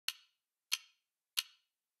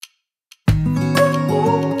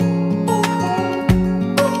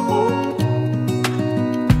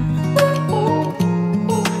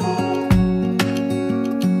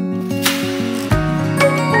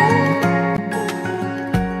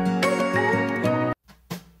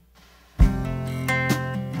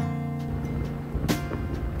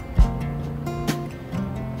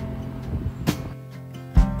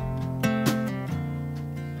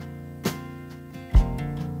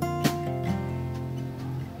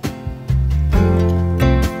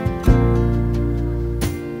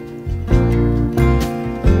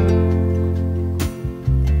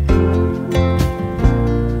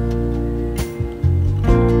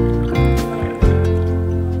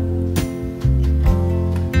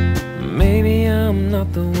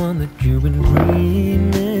not the one that you've been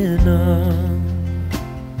dreaming of.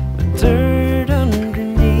 The dirt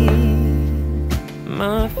underneath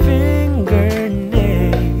my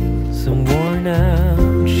fingernails and worn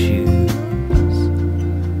out shoes.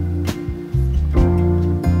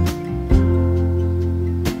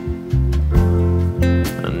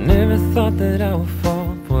 I never thought that I would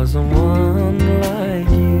fall for someone like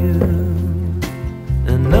you,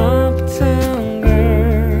 an uptown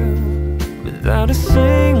girl without a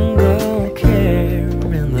single care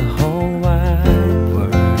in the whole wide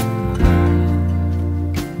world.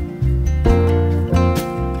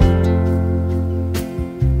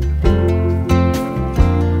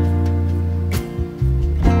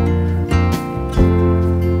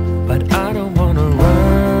 But I don't wanna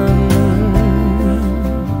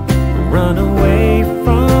run away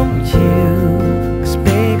from you, 'cause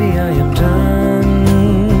baby I am done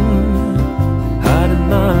hiding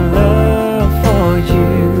my love for you.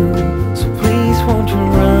 So please won't you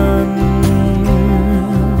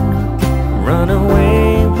run away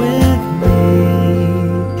with me,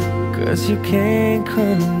 'cause you can't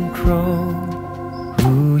control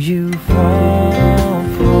who you fall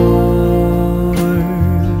for.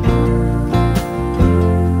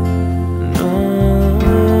 No.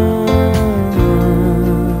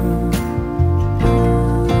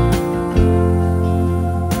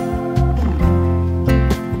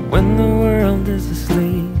 When the world is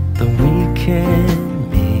asleep, then we can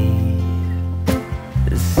meet.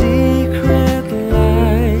 The secret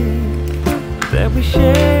life that we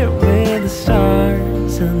share with the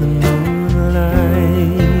stars and the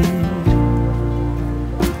moonlight.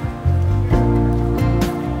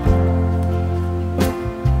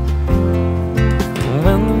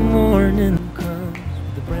 When the morning comes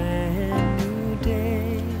with a brand new day,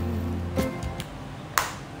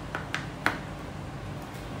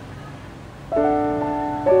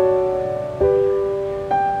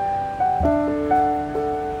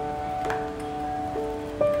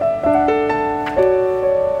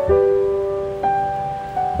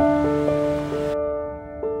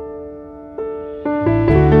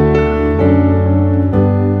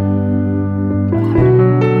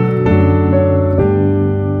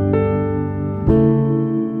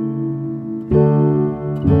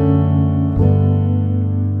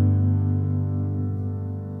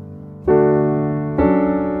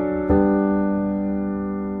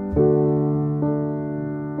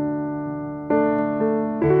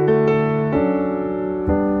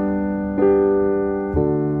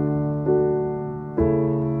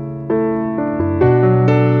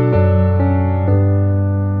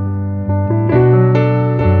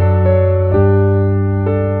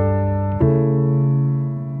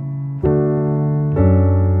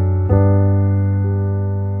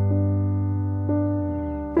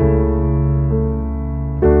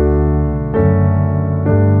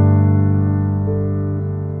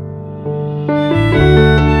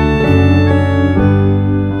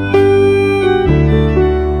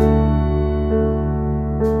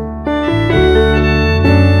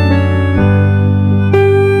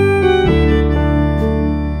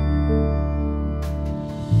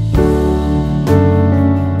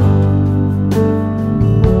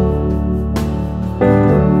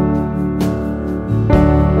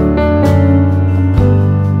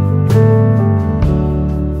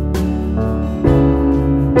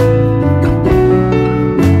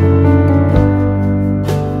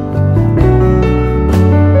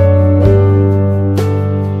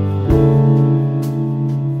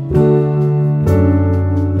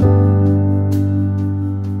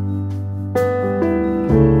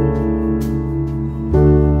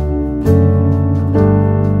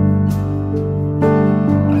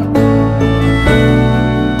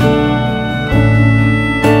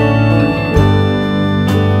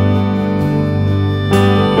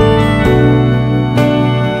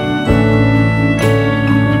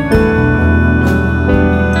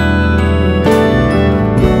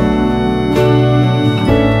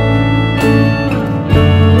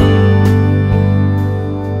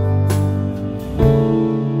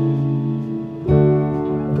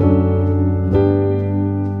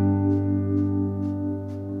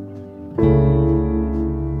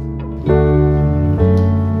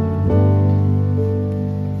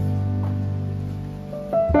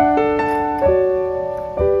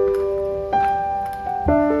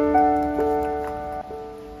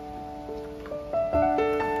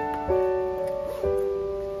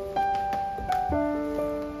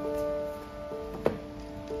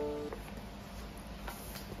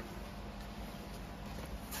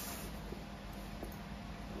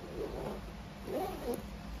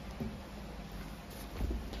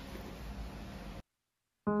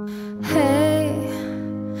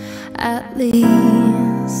 At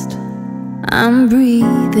least I'm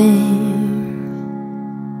breathing.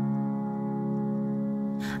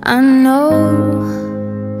 I know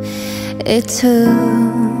it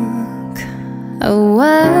took a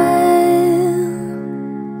while.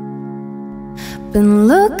 Been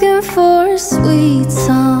looking for a sweet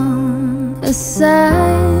song, a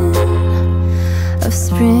sign of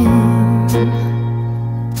spring,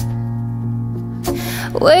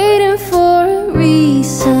 waiting for a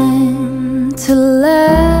reason to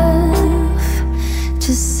laugh,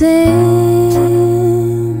 to sing.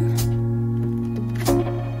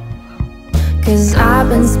 'Cause I've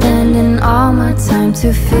been spending all my time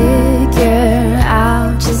to figure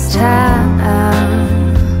out just how.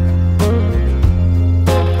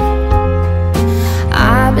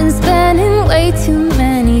 I've been spending way too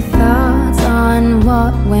many thoughts on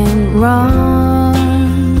what went wrong.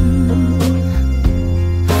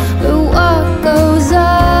 But what goes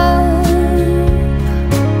up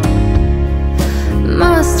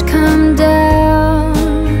must come down.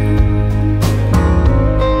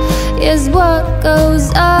 Yes, what goes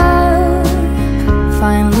up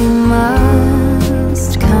finally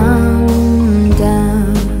must come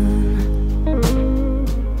down.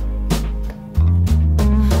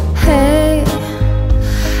 Hey,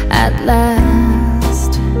 at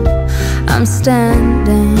last I'm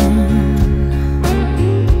standing.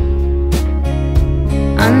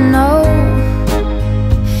 I know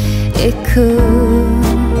it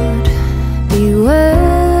could be worse.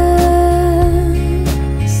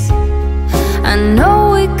 I know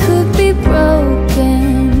we could be broken,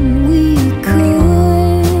 we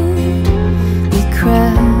could be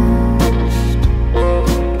crushed,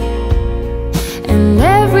 and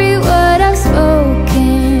every word I've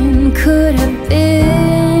spoken could have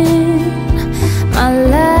been my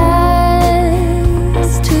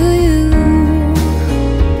last to you.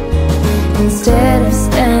 Instead of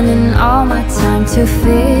spending all my time to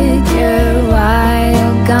figure why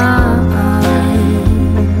you're gone,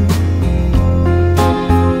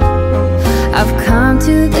 I've come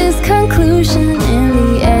to this conclusion